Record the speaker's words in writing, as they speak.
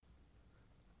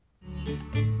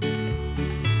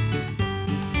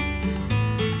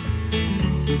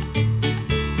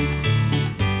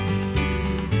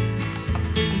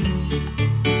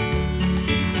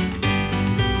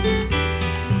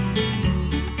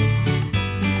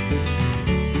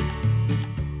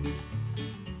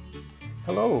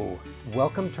Hello,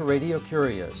 welcome to Radio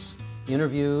Curious,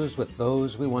 interviews with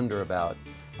those we wonder about.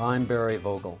 I'm Barry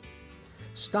Vogel.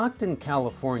 Stockton,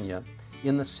 California,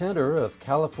 in the center of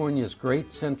California's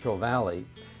Great Central Valley,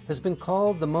 has been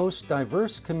called the most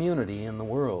diverse community in the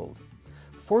world.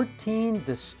 14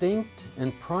 distinct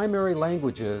and primary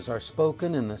languages are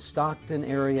spoken in the Stockton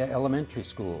area elementary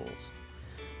schools.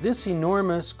 This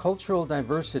enormous cultural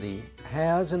diversity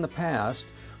has, in the past,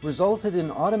 resulted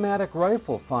in automatic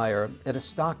rifle fire at a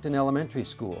Stockton elementary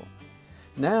school.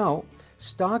 Now,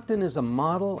 Stockton is a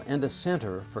model and a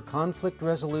center for conflict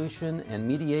resolution and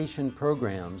mediation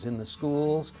programs in the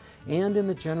schools and in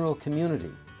the general community.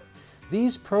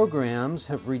 These programs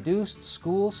have reduced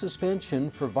school suspension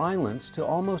for violence to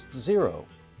almost zero.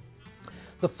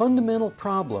 The fundamental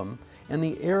problem and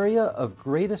the area of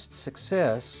greatest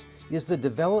success is the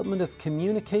development of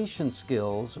communication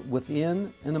skills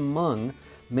within and among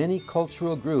many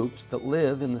cultural groups that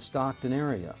live in the Stockton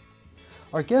area.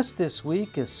 Our guest this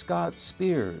week is Scott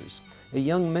Spears, a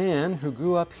young man who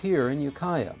grew up here in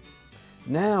Ukiah.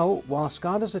 Now, while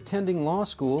Scott is attending law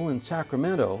school in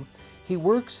Sacramento, he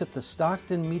works at the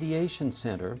Stockton Mediation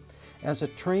Center as a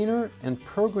trainer and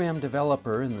program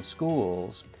developer in the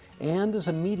schools and as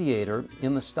a mediator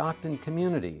in the Stockton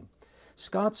community.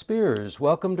 Scott Spears,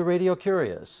 welcome to Radio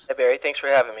Curious. Hi, Barry. Thanks for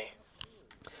having me.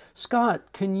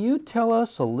 Scott, can you tell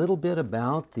us a little bit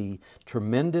about the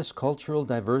tremendous cultural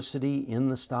diversity in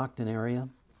the Stockton area?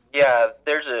 Yeah,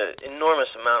 there's an enormous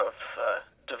amount of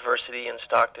diversity in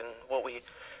Stockton. What we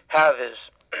have is,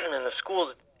 in the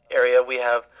schools area, we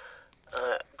have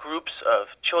groups of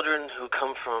children who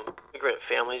come from immigrant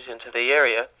families into the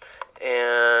area,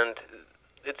 and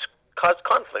it's caused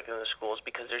conflict in the schools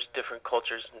because there's different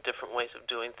cultures and different ways of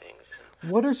doing things.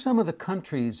 What are some of the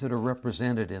countries that are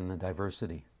represented in the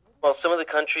diversity? Well, some of the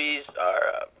countries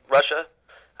are Russia,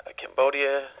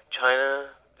 Cambodia, China,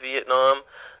 Vietnam.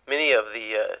 Many of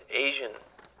the Asian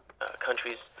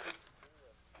countries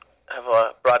have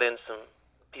brought in some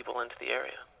people into the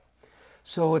area.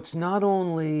 So it's not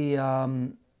only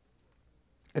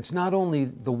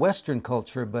the Western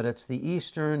culture, but it's the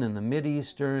Eastern and the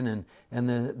Mid-Eastern and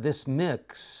this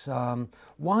mix.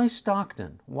 Why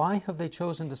Stockton? Why have they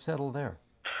chosen to settle there?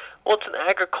 Well, it's an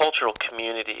agricultural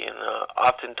community, and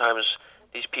oftentimes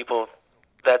these people,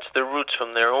 that's their roots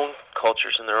from their own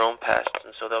cultures and their own past,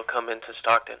 and so they'll come into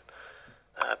Stockton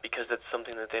because that's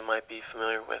something that they might be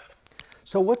familiar with.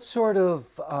 So what sort of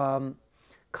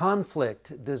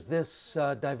conflict does this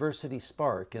diversity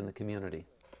spark in the community?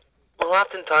 Well,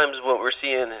 oftentimes what we're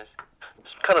seeing is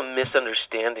kind of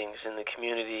misunderstandings in the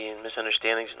community and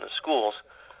misunderstandings in the schools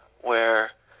where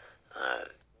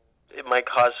it might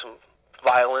cause some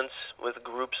violence with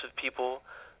groups of people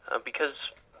because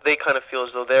they kind of feel as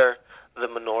though they're the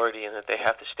minority and that they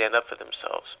have to stand up for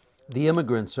themselves. The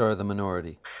immigrants are the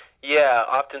minority. Yeah,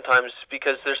 oftentimes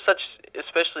because there's such,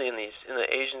 especially in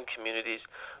the Asian communities,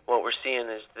 what we're seeing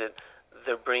is that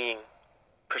they're bringing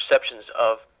perceptions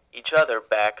of each other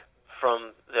back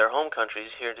from their home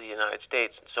countries here to the United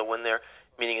States. And so when they're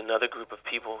meeting another group of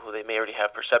people who they may already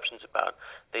have perceptions about,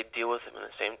 they deal with them in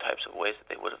the same types of ways that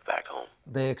they would have back home.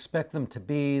 They expect them to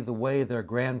be the way their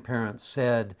grandparents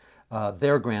said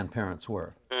their grandparents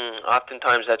were.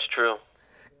 Oftentimes that's true.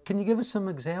 Can you give us some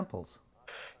examples?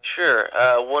 Sure.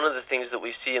 One of the things that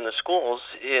we see in the schools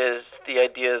is the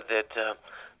idea that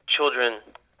children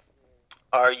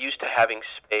are used to having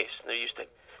space. They're used to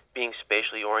being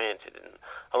spatially oriented. And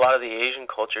a lot of the Asian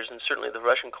cultures, and certainly the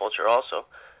Russian culture also,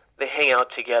 they hang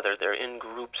out together. They're in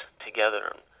groups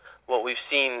together. And what we've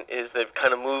seen is they've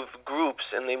kind of moved groups,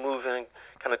 and they move in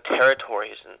kind of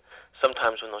territories. And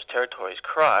sometimes when those territories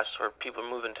cross, or people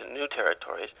move into new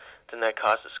territories, then that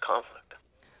causes conflict.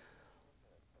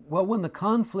 Well, when the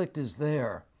conflict is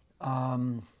there,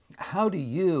 how do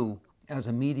you, as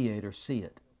a mediator, see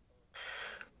it?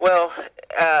 Well,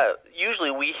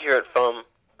 usually we hear it from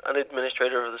an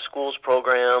administrator of the schools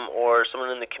program or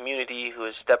someone in the community who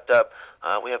has stepped up.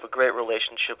 We have a great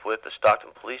relationship with the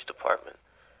Stockton Police Department.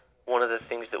 One of the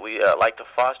things that we like to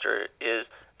foster is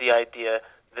the idea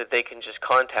that they can just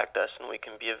contact us and we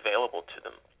can be available to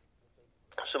them.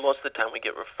 So most of the time we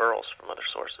get referrals from other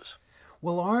sources.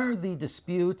 Well, are the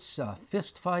disputes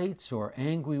fist fights or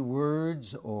angry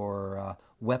words or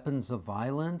weapons of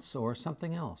violence or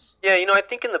something else? Yeah, I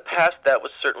think in the past that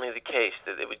was certainly the case,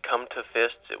 that it would come to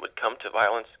fists, it would come to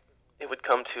violence, it would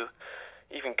come to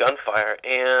even gunfire.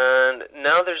 And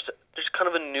now there's kind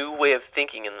of a new way of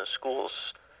thinking in the schools,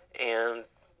 and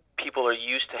people are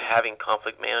used to having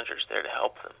conflict managers there to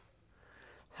help them.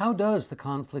 How does the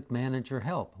conflict manager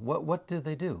help? What do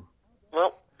they do?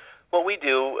 Well, what we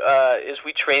do is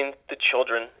we train the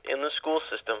children in the school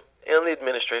system and the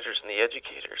administrators and the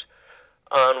educators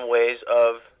on ways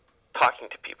of talking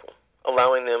to people,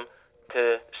 allowing them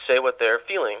to say what they're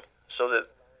feeling so that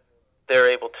they're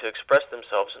able to express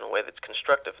themselves in a way that's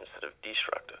constructive instead of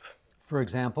destructive. For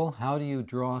example, how do you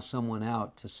draw someone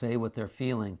out to say what they're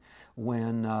feeling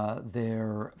when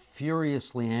they're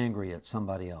furiously angry at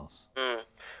somebody else?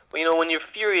 Well, when you're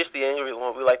furiously angry,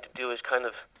 what we like to do is kind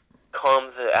of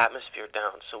calm the atmosphere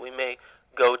down. So we may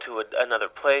go to another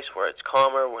place where it's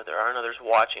calmer, where there aren't others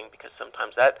watching, because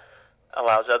sometimes that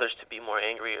allows others to be more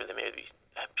angry, or they may be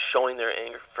showing their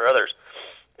anger for others.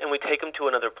 And we take them to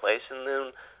another place, and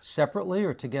then... Separately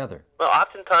or together? Well,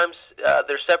 oftentimes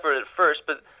they're separate at first,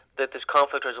 but that this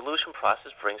conflict resolution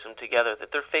process brings them together,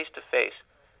 that they're face-to-face.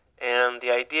 And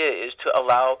the idea is to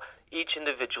allow each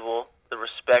individual the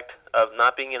respect of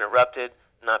not being interrupted,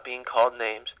 not being called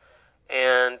names,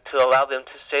 and to allow them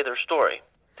to say their story,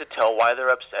 to tell why they're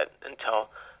upset and tell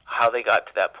how they got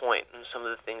to that point and some of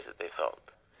the things that they felt.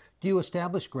 Do you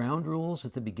establish ground rules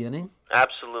at the beginning?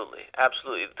 Absolutely,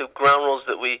 absolutely. The ground rules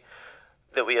that we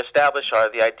establish are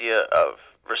the idea of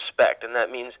respect, and that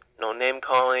means no name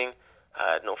calling,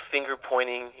 no finger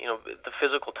pointing, the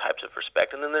physical types of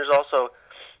respect. And then there's also,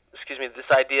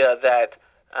 this idea that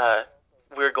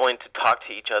we're going to talk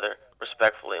to each other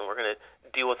respectfully, and we're going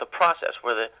to deal with a process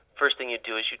where the first thing you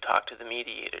do is you talk to the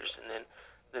mediators, and then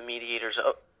the mediators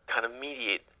kind of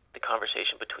mediate the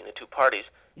conversation between the two parties.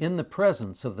 In the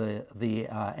presence of the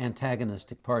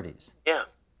antagonistic parties. Yeah.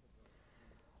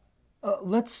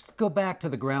 Let's go back to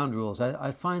the ground rules.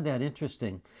 I find that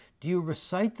interesting. Do you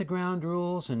recite the ground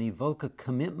rules and evoke a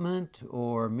commitment,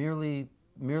 or merely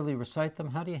recite them?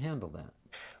 How do you handle that?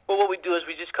 Well, what we do is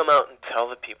we just come out and tell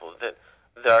the people that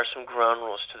there are some ground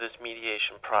rules to this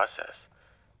mediation process.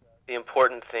 The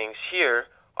important things here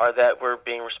are that we're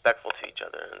being respectful to each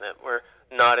other and that we're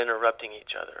not interrupting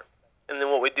each other. And then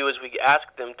what we do is we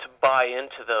ask them to buy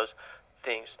into those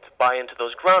things, to buy into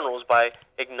those ground rules by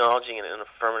acknowledging it in an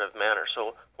affirmative manner.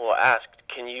 So we'll ask,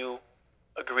 can you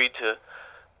agree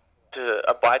to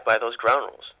abide by those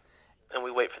ground rules? And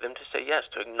we wait for them to say yes,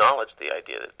 to acknowledge the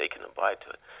idea that they can abide to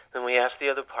it. Then we ask the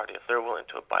other party if they're willing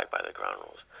to abide by the ground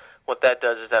rules. What that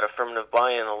does is that affirmative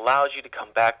buy-in allows you to come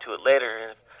back to it later,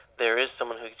 and if there is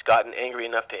someone who's gotten angry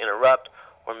enough to interrupt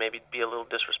or maybe be a little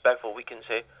disrespectful, we can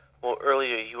say, well,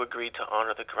 earlier you agreed to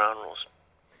honor the ground rules.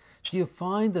 Do you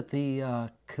find that the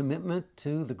commitment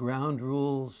to the ground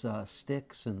rules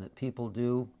sticks and that people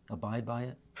do abide by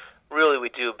it? Really, we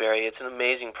do, Barry. It's an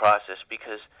amazing process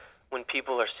because when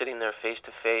people are sitting there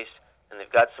face-to-face and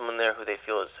they've got someone there who they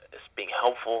feel is being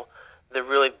helpful, they're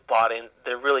really bought in,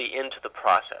 they're really into the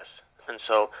process. And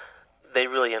so they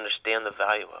really understand the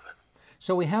value of it.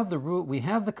 So we have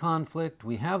the conflict,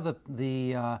 we have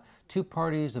the two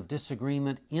parties of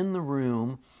disagreement in the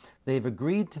room. They've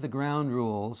agreed to the ground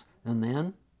rules, and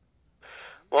then?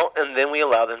 Well, and then we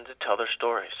allow them to tell their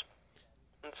stories.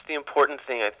 It's the important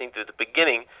thing, I think, at the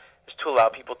beginning, is to allow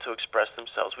people to express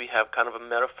themselves. We have kind of a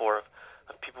metaphor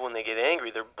of people when they get angry,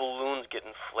 their balloons get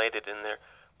inflated, and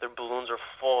their balloons are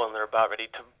full, and they're about ready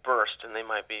to burst, and they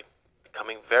might be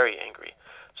becoming very angry.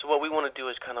 So what we want to do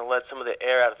is kind of let some of the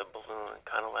air out of the balloon and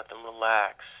kind of let them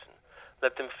relax and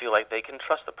let them feel like they can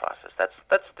trust the process. That's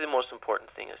the most important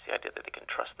thing, is the idea that they can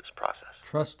trust this process.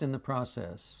 Trust in the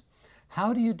process.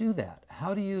 How do you do that?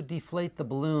 How do you deflate the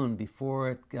balloon before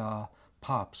it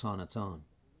pops on its own?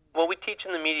 Well, we teach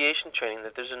in the mediation training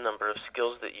that there's a number of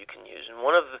skills that you can use. And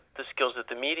one of the skills that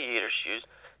the mediators use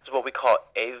is what we call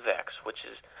AVEX, which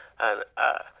is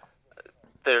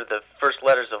they're the first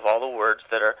letters of all the words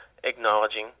that are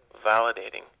acknowledging,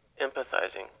 validating,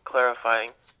 empathizing,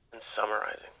 clarifying, and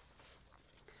summarizing.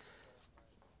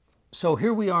 So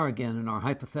here we are again in our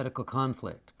hypothetical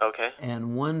conflict. Okay.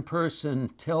 And one person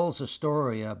tells a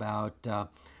story about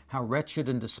how wretched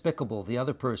and despicable the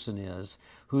other person is,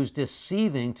 who's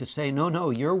deceiving to say, no,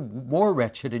 you're more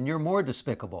wretched and you're more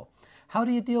despicable. How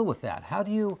do you deal with that? How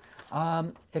do you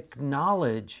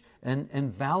acknowledge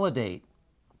and validate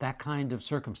that kind of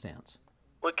circumstance?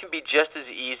 Well, it can be just as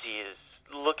easy as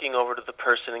looking over to the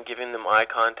person and giving them eye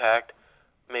contact,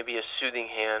 maybe a soothing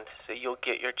hand so you'll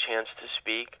get your chance to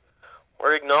speak,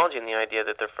 or acknowledging the idea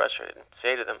that they're frustrated.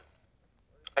 Say to them,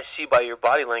 I see by your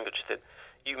body language that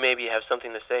you maybe have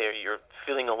something to say, or you're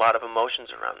feeling a lot of emotions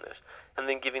around this, and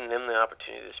then giving them the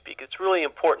opportunity to speak. It's really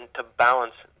important to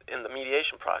balance in the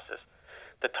mediation process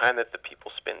the time that the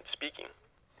people spend speaking,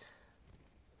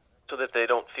 so that they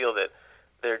don't feel that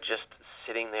they're just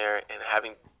sitting there and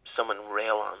having someone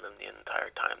rail on them the entire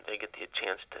time. They get the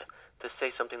chance to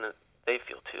say something that they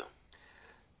feel too.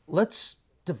 Let's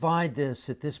divide this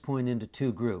at this point into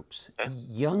two groups, Okay?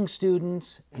 young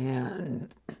students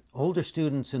and older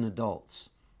students and adults.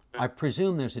 I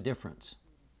presume there's a difference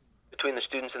Between the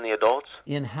students and the adults,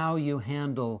 in how you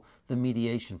handle the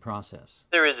mediation process.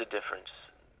 there is a difference.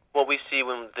 What we see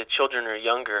when the children are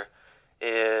younger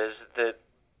is that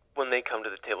when they come to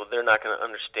the table, they're not going to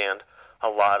understand a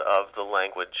lot of the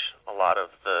language, a lot of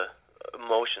the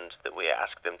emotions that we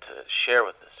ask them to share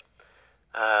with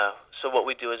us. So what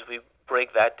we do is we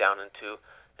break that down into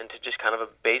just kind of a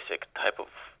basic type of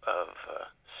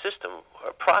system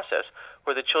or process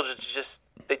where the children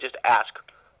just ask,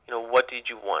 what did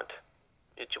you want?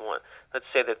 Let's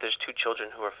say that there's two children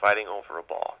who are fighting over a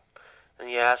ball, and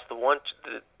you ask the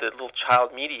little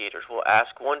child mediators will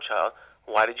ask one child,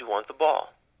 why did you want the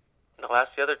ball? And they'll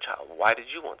ask the other child, why did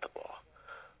you want the ball?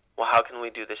 Well, how can we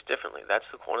do this differently? That's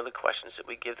one of the questions that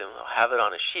we give them. They'll have it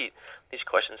on a sheet. These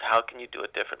questions, how can you do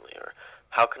it differently? Or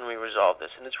how can we resolve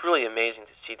this? And it's really amazing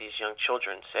to see these young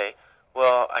children say,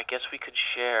 well, I guess we could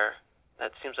share.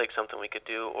 That seems like something we could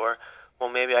do. Or, well,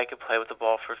 maybe I could play with the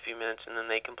ball for a few minutes, and then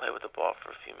they can play with the ball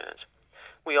for a few minutes.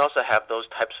 We also have those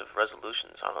types of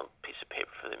resolutions on a piece of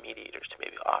paper for the mediators to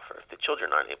maybe offer if the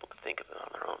children aren't able to think of it on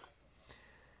their own.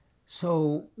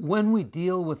 So when we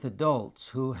deal with adults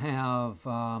who have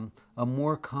a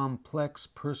more complex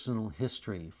personal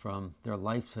history from their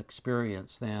life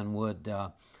experience than would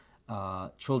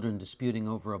children disputing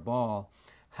over a ball,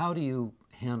 how do you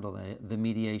handle the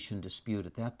mediation dispute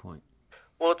at that point?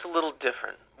 Well, it's a little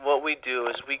different. What we do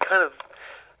is we kind of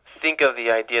think of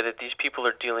the idea that these people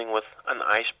are dealing with an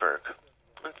iceberg.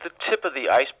 The tip of the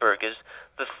iceberg is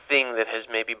the thing that has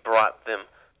maybe brought them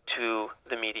to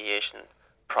the mediation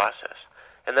process.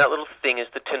 And that little thing is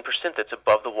the 10% that's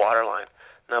above the waterline.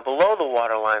 Now, below the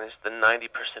waterline is the 90%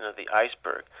 of the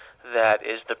iceberg. That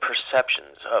is the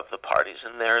perceptions of the parties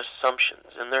and their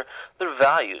assumptions and their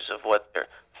values of what they're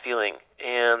feeling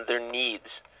and their needs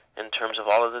in terms of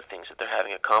all of the things that they're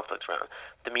having a conflict around.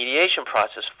 The mediation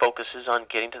process focuses on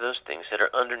getting to those things that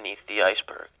are underneath the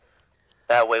iceberg.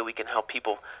 That way we can help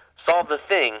people solve the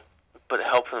thing, but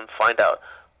help them find out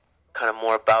kind of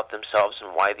more about themselves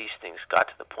and why these things got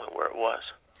to the point where it was.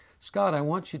 Scott, I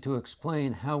want you to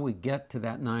explain how we get to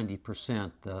that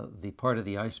 90%, the part of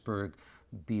the iceberg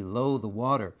below the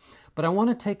water. But I want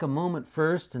to take a moment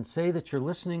first and say that you're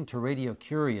listening to Radio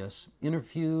Curious,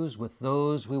 interviews with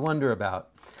those we wonder about.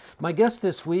 My guest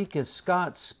this week is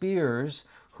Scott Spears,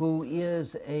 who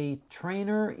is a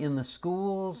trainer in the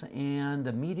schools and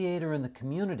a mediator in the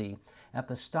community at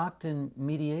the Stockton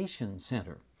Mediation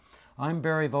Center. I'm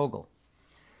Barry Vogel.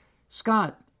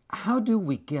 Scott, how do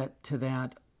we get to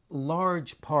that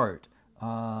large part,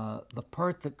 the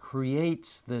part that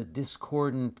creates the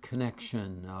discordant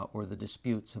connection or the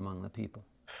disputes among the people?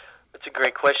 That's a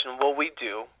great question. What we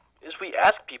do is we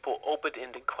ask people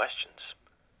open-ended questions.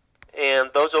 And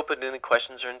those open-ended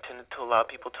questions are intended to allow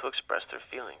people to express their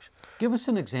feelings. Give us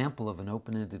an example of an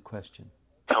open-ended question.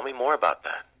 Tell me more about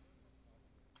that.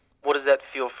 What does that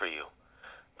feel for you?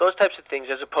 Those types of things,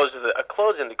 as opposed to a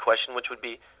closed-ended question, which would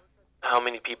be, how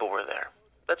many people were there?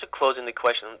 That's a closed-ended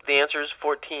question. The answer is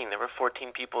 14. There were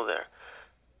 14 people there.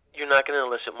 You're not going to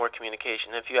elicit more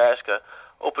communication. If you ask an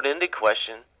open-ended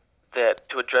question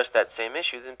to address that same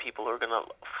issue, then people are going to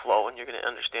flow and you're going to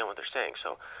understand what they're saying.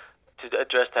 So to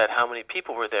address that, how many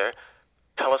people were there,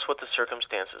 tell us what the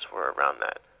circumstances were around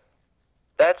that.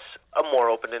 That's a more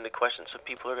open-ended question, so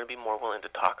people are going to be more willing to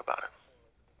talk about it.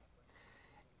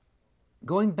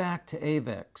 Going back to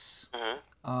AVEX,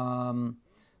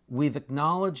 we've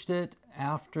acknowledged it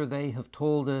after they have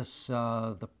told us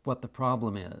what the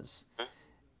problem is.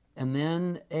 And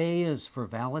then A is for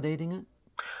validating it?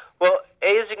 Well, A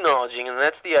is acknowledging, and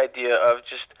that's the idea of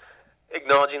just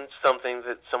acknowledging something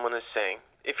that someone is saying.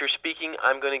 If you're speaking,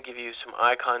 I'm going to give you some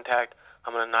eye contact.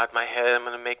 I'm going to nod my head. I'm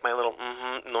going to make my little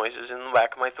noises in the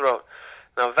back of my throat.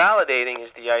 Now, validating is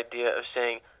the idea of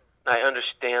saying, I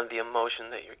understand the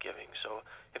emotion that you're giving. So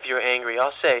if you're angry,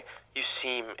 I'll say, you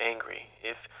seem angry.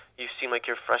 If you seem like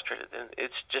you're frustrated, then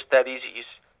it's just that easy. You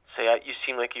say, you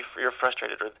seem like you're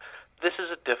frustrated, or this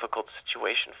is a difficult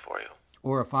situation for you.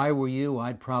 Or if I were you,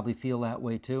 I'd probably feel that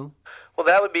way too? Well,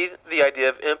 that would be the idea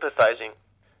of empathizing.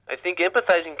 I think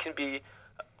empathizing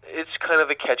it's kind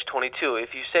of a catch-22.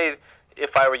 If you say,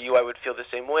 if I were you, I would feel the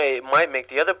same way, it might make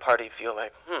the other party feel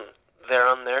like, they're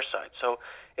on their side. So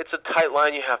it's a tight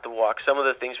line you have to walk. Some of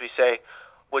the things we say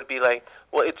would be like,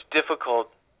 well, it's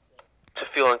difficult to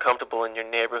feel uncomfortable in your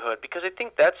neighborhood, because I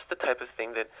think that's the type of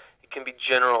thing that it can be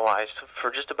generalized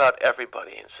for just about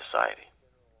everybody in society.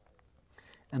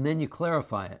 And then you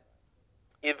clarify it.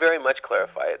 You very much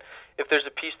clarify it. If there's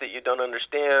a piece that you don't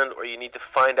understand, or you need to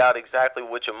find out exactly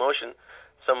which emotion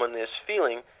someone is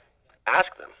feeling,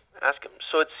 ask them. Ask them.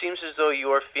 So it seems as though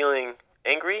you're feeling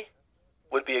angry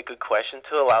would be a good question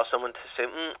to allow someone to say,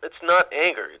 it's not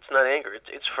anger. It's not anger.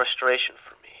 It's frustration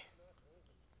for me.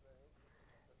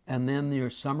 And then your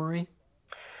summary?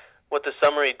 What the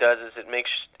summary does is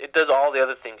it does all the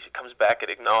other things. It comes back, it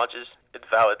acknowledges, it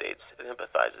validates, it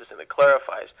empathizes, and it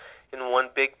clarifies in one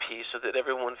big piece so that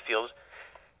everyone feels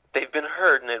they've been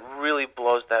heard, and it really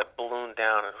blows that balloon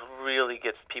down. It really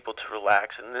gets people to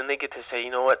relax, and then they get to say, you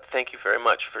know what, thank you very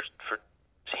much for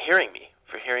hearing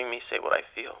me say what I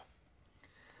feel.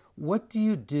 What do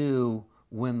you do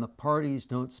when the parties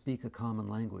don't speak a common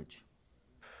language?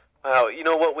 Well, you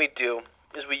know what we do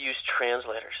is we use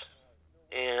translators.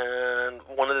 And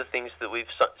one of the things that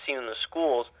we've seen in the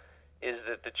schools is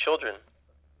that the children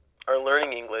are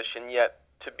learning English, and yet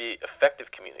to be effective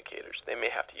communicators, they may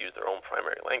have to use their own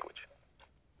primary language.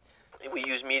 We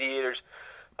use mediators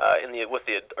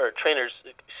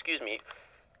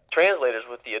translators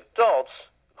with the adults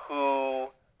who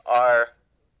are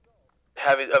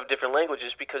of different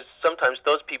languages, because sometimes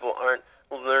those people aren't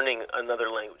learning another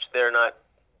language. They're not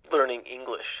learning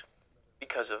English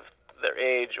because of their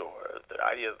age or the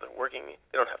idea that they're working.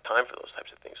 They don't have time for those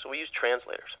types of things. So we use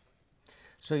translators.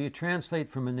 So you translate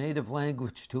from a native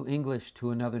language to English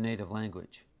to another native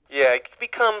language. Yeah, it can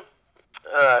become,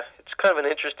 it's kind of an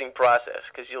interesting process,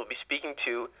 because you'll be speaking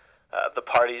to the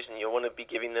parties, and you'll want to be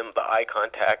giving them the eye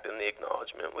contact and the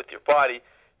acknowledgement with your body,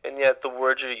 and yet the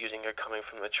words you're using are coming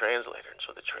from the translator, and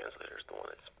so the translator is the one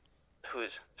who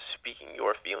is speaking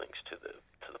your feelings to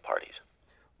the parties.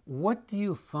 What do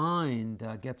you find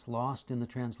gets lost in the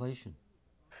translation?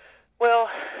 Well,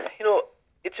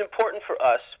 it's important for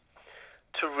us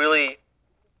to really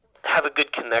have a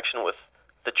good connection with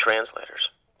the translators.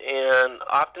 And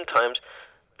oftentimes,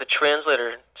 the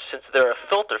translator, since they're a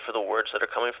filter for the words that are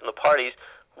coming from the parties,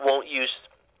 won't use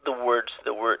the words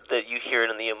that you hear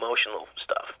in the emotional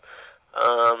stuff.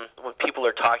 When people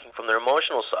are talking from their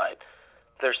emotional side,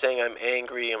 they're saying, I'm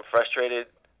angry, I'm frustrated,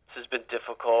 this has been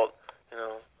difficult,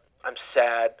 I'm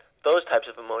sad, those types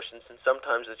of emotions, and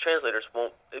sometimes the translators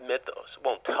won't admit those,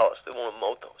 won't tell us, they won't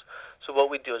emote those. So what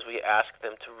we do is we ask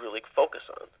them to really focus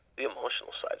on the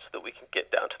emotional side so that we can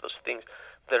get down to those things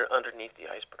that are underneath the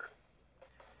iceberg.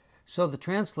 So the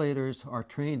translators are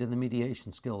trained in the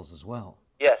mediation skills as well.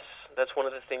 Yes, that's one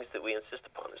of the things that we insist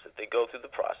upon, is that they go through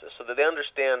the process so that they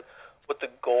understand what the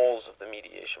goals of the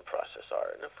mediation process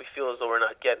are. And if we feel as though we're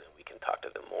not getting it, we can talk to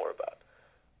them more about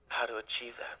how to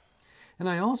achieve that. And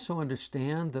I also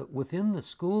understand that within the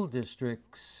school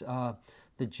districts,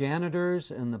 the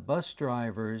janitors and the bus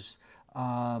drivers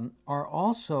are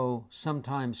also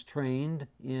sometimes trained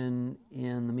in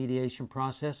the mediation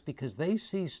process, because they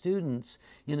see students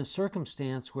in a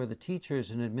circumstance where the teachers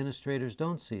and administrators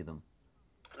don't see them.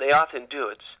 They often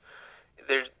do.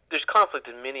 There's conflict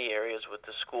in many areas with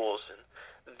the schools,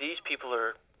 and these people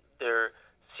they're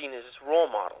seen as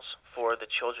role models for the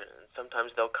children, and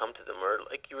sometimes they'll come to them, or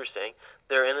like you were saying,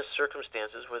 they're in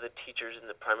circumstances where the teachers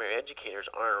and the primary educators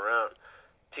aren't around.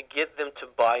 To get them to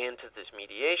buy into this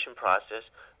mediation process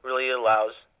really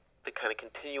allows the kind of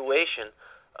continuation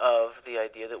of the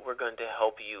idea that we're going to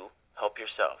help you help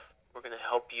yourself. We're going to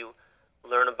help you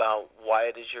learn about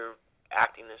why it is you're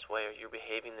acting this way or you're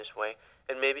behaving this way,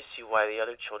 and maybe see why the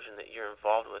other children that you're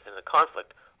involved with in the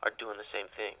conflict are doing the same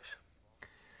things.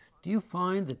 Do you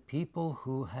find that people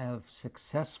who have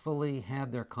successfully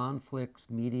had their conflicts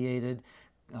mediated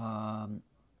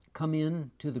come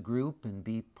in to the group and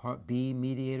be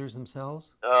mediators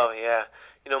themselves? Oh yeah,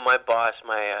 my boss,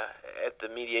 at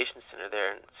the mediation center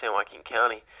there in San Joaquin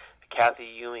County, Kathy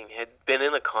Ewing, had been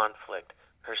in a conflict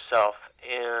herself,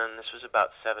 and this was about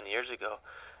 7 years ago.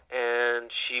 And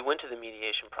she went to the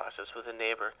mediation process with a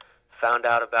neighbor, found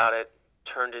out about it,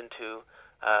 turned into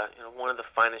one of the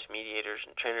finest mediators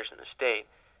and trainers in the state.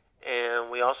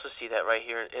 And we also see that right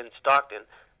here in Stockton,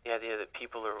 the idea that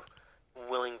people are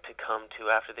willing to come to,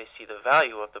 after they see the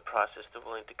value of the process, they're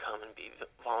willing to come and be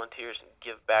volunteers and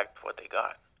give back what they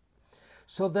got.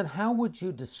 So then how would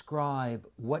you describe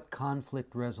what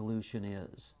conflict resolution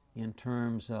is in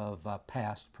terms of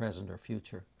past, present, or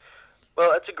future?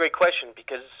 Well, that's a great question,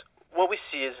 because what we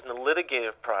see is in the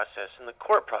litigative process, in the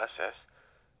court process,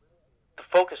 the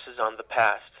focus is on the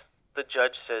past. The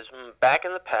judge says, back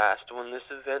in the past, when this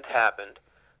event happened,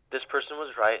 this person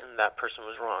was right and that person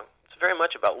was wrong. It's very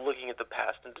much about looking at the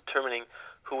past and determining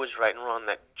who was right and wrong,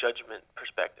 that judgment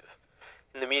perspective.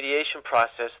 In the mediation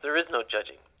process, there is no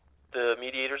judging. The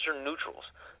mediators are neutrals.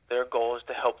 Their goal is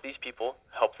to help these people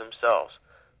help themselves.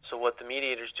 So what the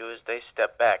mediators do is they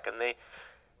step back and they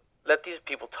let these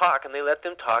people talk, and they let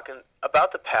them talk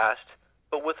about the past,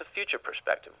 but with a future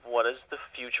perspective. What does the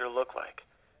future look like?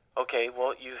 Okay,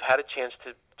 well, you've had a chance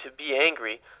to be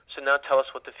angry, so now tell us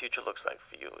what the future looks like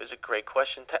for you, is a great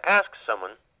question to ask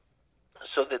someone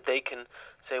so that they can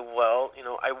say, well,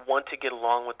 I want to get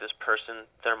along with this person.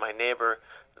 They're my neighbor.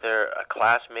 They're a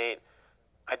classmate.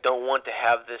 I don't want to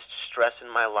have this stress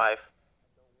in my life.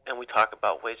 And we talk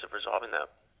about ways of resolving that.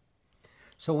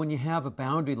 So when you have a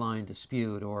boundary line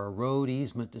dispute or a road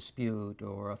easement dispute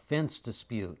or a fence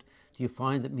dispute, do you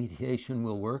find that mediation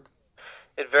will work?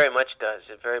 It very much does.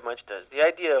 It very much does. The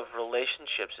idea of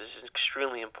relationships is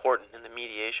extremely important in the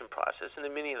mediation process and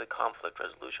in many of the conflict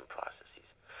resolution processes.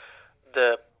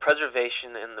 The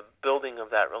preservation and the building of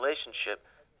that relationship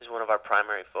is one of our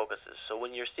primary focuses. So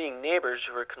when you're seeing neighbors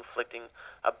who are conflicting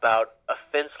about a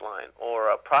fence line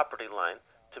or a property line,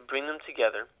 to bring them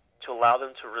together, to allow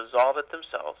them to resolve it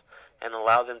themselves, and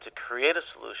allow them to create a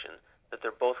solution that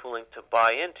they're both willing to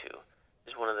buy into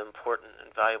is one of the important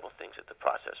and valuable things that the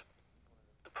process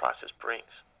brings.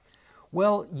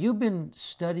 Well, you've been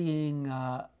studying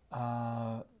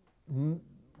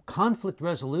conflict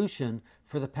resolution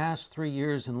for the past 3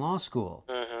 years in law school.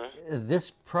 Mm-hmm. This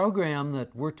program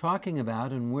that we're talking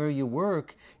about and where you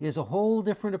work is a whole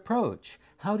different approach.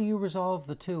 How do you resolve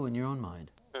the two in your own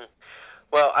mind?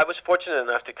 Well, I was fortunate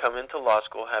enough to come into law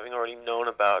school having already known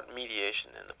about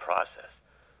mediation in the process.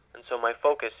 And so my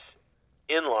focus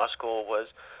in law school was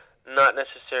not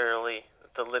necessarily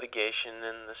the litigation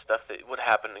and the stuff that would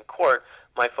happen in court.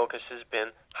 My focus has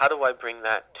been, how do I bring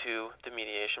that to the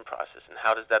mediation process, and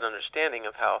how does that understanding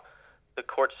of how the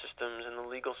court systems and the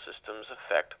legal systems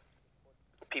affect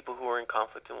people who are in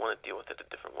conflict and want to deal with it a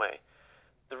different way.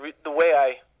 The way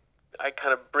I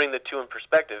kind of bring the two in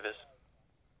perspective is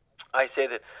I say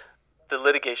that the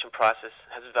litigation process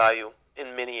has value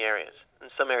in many areas. In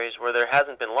some areas where there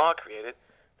hasn't been law created,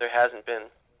 there hasn't been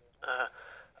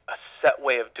a set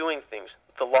way of doing things.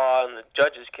 The law and the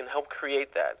judges can help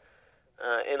create that.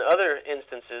 In other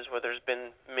instances where there's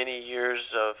been many years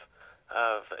of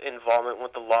involvement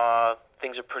with the law,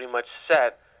 things are pretty much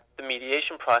set, the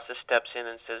mediation process steps in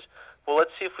and says, well,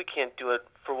 let's see if we can't do it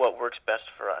for what works best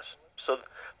for us. So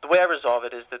the way I resolve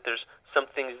it is that there's some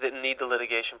things that need the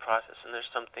litigation process, and there's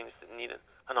some things that need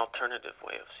an alternative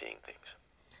way of seeing things.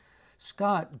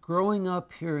 Scott, growing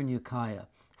up here in Ukiah,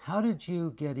 how did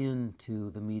you get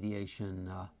into the mediation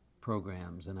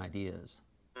programs and ideas?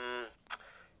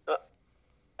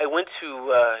 I went to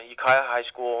Ukiah High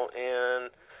School,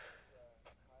 and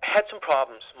I had some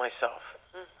problems myself.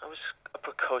 I was a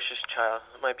precocious child.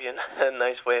 It might be a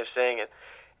nice way of saying it.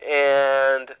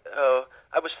 And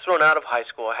I was thrown out of high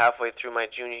school halfway through my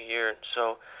junior year,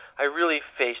 so I really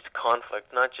faced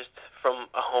conflict, not just from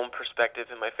a home perspective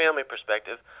and my family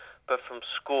perspective, but from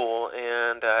school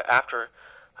and after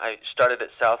I started at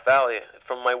South Valley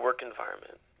from my work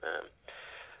environment.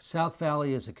 South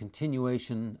Valley is a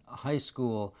continuation high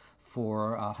school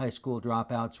for high school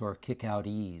dropouts or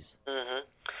kick-outees. Mm-hmm.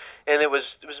 And it was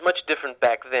much different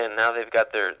back then. Now they've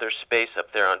got their space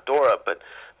up there on Dora, but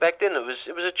back then it was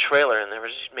a trailer, and there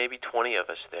was maybe 20 of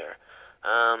us there.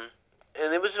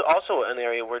 And it was also an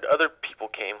area where other people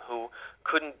came who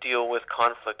couldn't deal with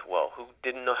conflict well, who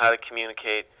didn't know how to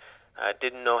communicate,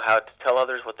 didn't know how to tell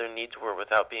others what their needs were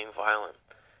without being violent.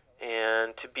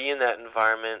 And to be in that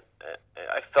environment,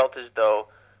 I felt as though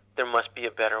there must be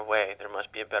a better way. There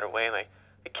must be a better way, and I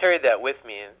carried that with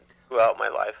me throughout my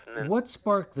life. And then, what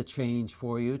sparked the change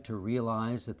for you to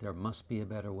realize that there must be a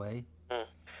better way?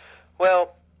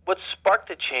 Well, what sparked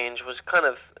the change was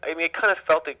I kind of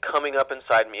felt it coming up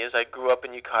inside me as I grew up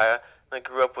in Ukiah, and I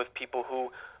grew up with people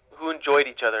who enjoyed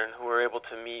each other and who were able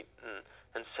to meet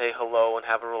and say hello and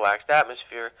have a relaxed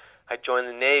atmosphere. I joined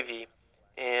the Navy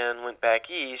and went back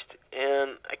east,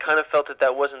 and I kind of felt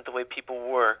that wasn't the way people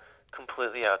were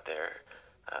completely out there.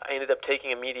 I ended up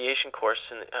taking a mediation course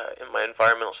in my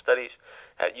environmental studies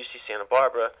at UC Santa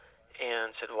Barbara,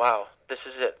 and said, wow, this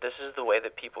is it. This is the way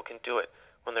that people can do it.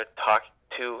 When they're talked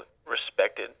to,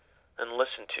 respected, and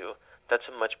listened to, that's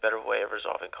a much better way of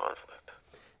resolving conflict.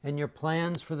 And your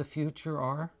plans for the future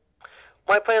are?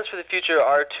 My plans for the future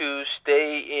are to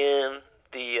stay in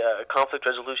the conflict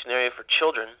resolution area for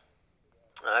children.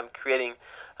 I'm creating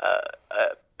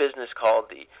a business called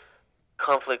the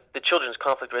Children's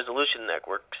Conflict Resolution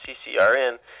Network,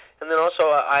 CCRN, and then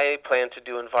also I plan to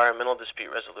do environmental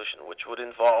dispute resolution, which would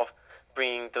involve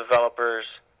bringing developers,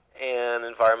 and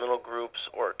environmental groups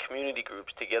or community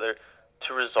groups together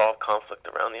to resolve conflict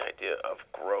around the idea of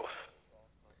growth.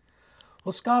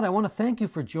 Well, Scott, I want to thank you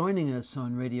for joining us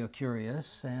on Radio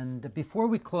Curious. And before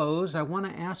we close, I want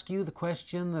to ask you the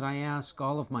question that I ask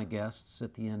all of my guests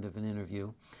at the end of an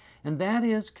interview. And that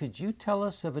is, could you tell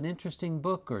us of an interesting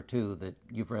book or two that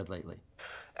you've read lately?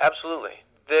 Absolutely.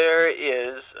 There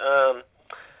is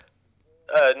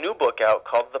a new book out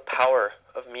called The Power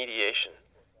of Mediation.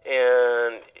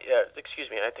 And, excuse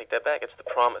me, I take that back. It's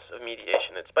The Promise of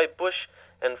Mediation. It's by Bush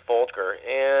and Folger.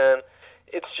 And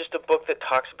it's just a book that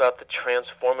talks about the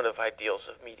transformative ideals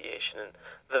of mediation and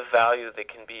the value that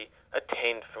can be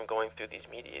attained from going through these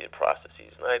mediated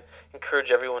processes. And I'd encourage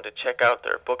everyone to check out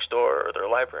their bookstore or their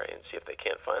library and see if they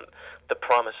can't find The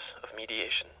Promise of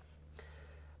Mediation.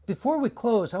 Before we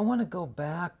close, I want to go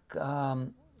back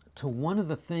to one of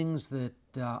the things that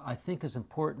I think is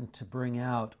important to bring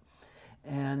out,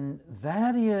 and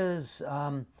that is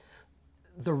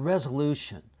the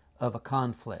resolution of a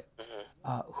conflict. Mm-hmm.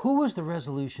 Who was the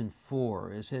resolution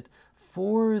for? Is it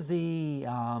for the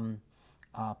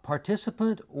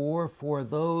participant or for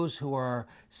those who are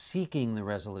seeking the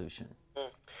resolution? Mm.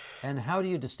 And how do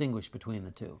you distinguish between the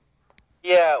two?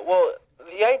 Yeah, well,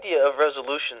 the idea of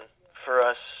resolution for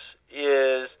us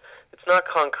is it's not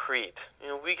concrete.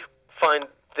 We find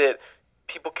that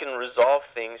people can resolve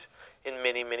things in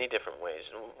many, many different ways.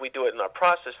 And we do it in our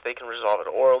process. They can resolve it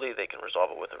orally. They can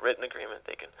resolve it with a written agreement.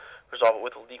 They can resolve it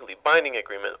with a legally binding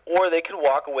agreement. Or they can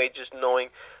walk away just knowing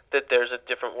that there's a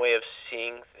different way of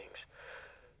seeing things.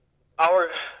 Our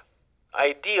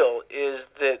ideal is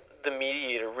that the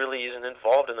mediator really isn't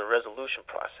involved in the resolution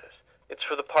process. It's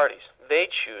for the parties. They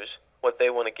choose what they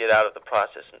want to get out of the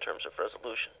process in terms of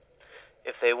resolution.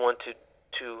 If they want to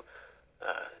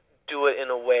do it in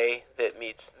a way that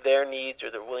meets their needs,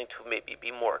 or they're willing to maybe be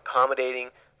more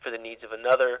accommodating for the needs of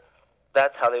another,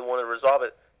 that's how they want to resolve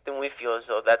it, then we feel as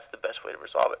though that's the best way to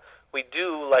resolve it. We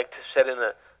do like to set in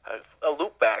a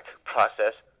loop-back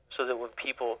process so that when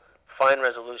people find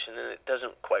resolution and it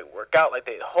doesn't quite work out like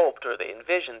they had hoped or they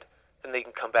envisioned, then they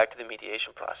can come back to the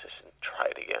mediation process and try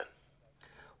it again.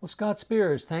 Well, Scott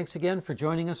Spears, thanks again for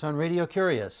joining us on Radio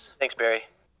Curious. Thanks, Barry.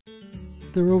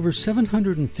 There are over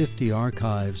 750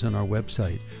 archives on our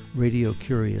website,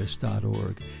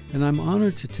 radiocurious.org, and I'm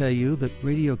honored to tell you that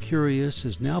Radio Curious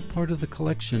is now part of the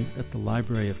collection at the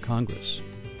Library of Congress.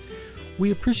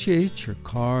 We appreciate your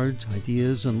cards,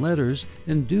 ideas, and letters,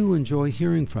 and do enjoy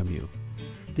hearing from you.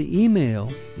 The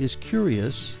email is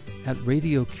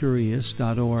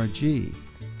curious@radiocurious.org.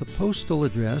 The postal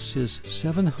address is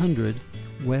 700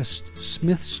 West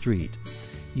Smith Street,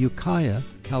 Ukiah,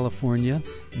 California,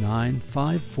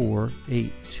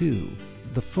 95482.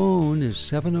 The phone is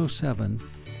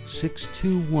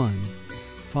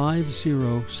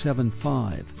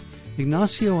 707-621-5075.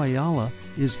 Ignacio Ayala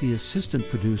is the assistant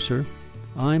producer.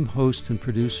 I'm host and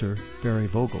producer Barry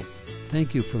Vogel.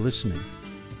 Thank you for listening.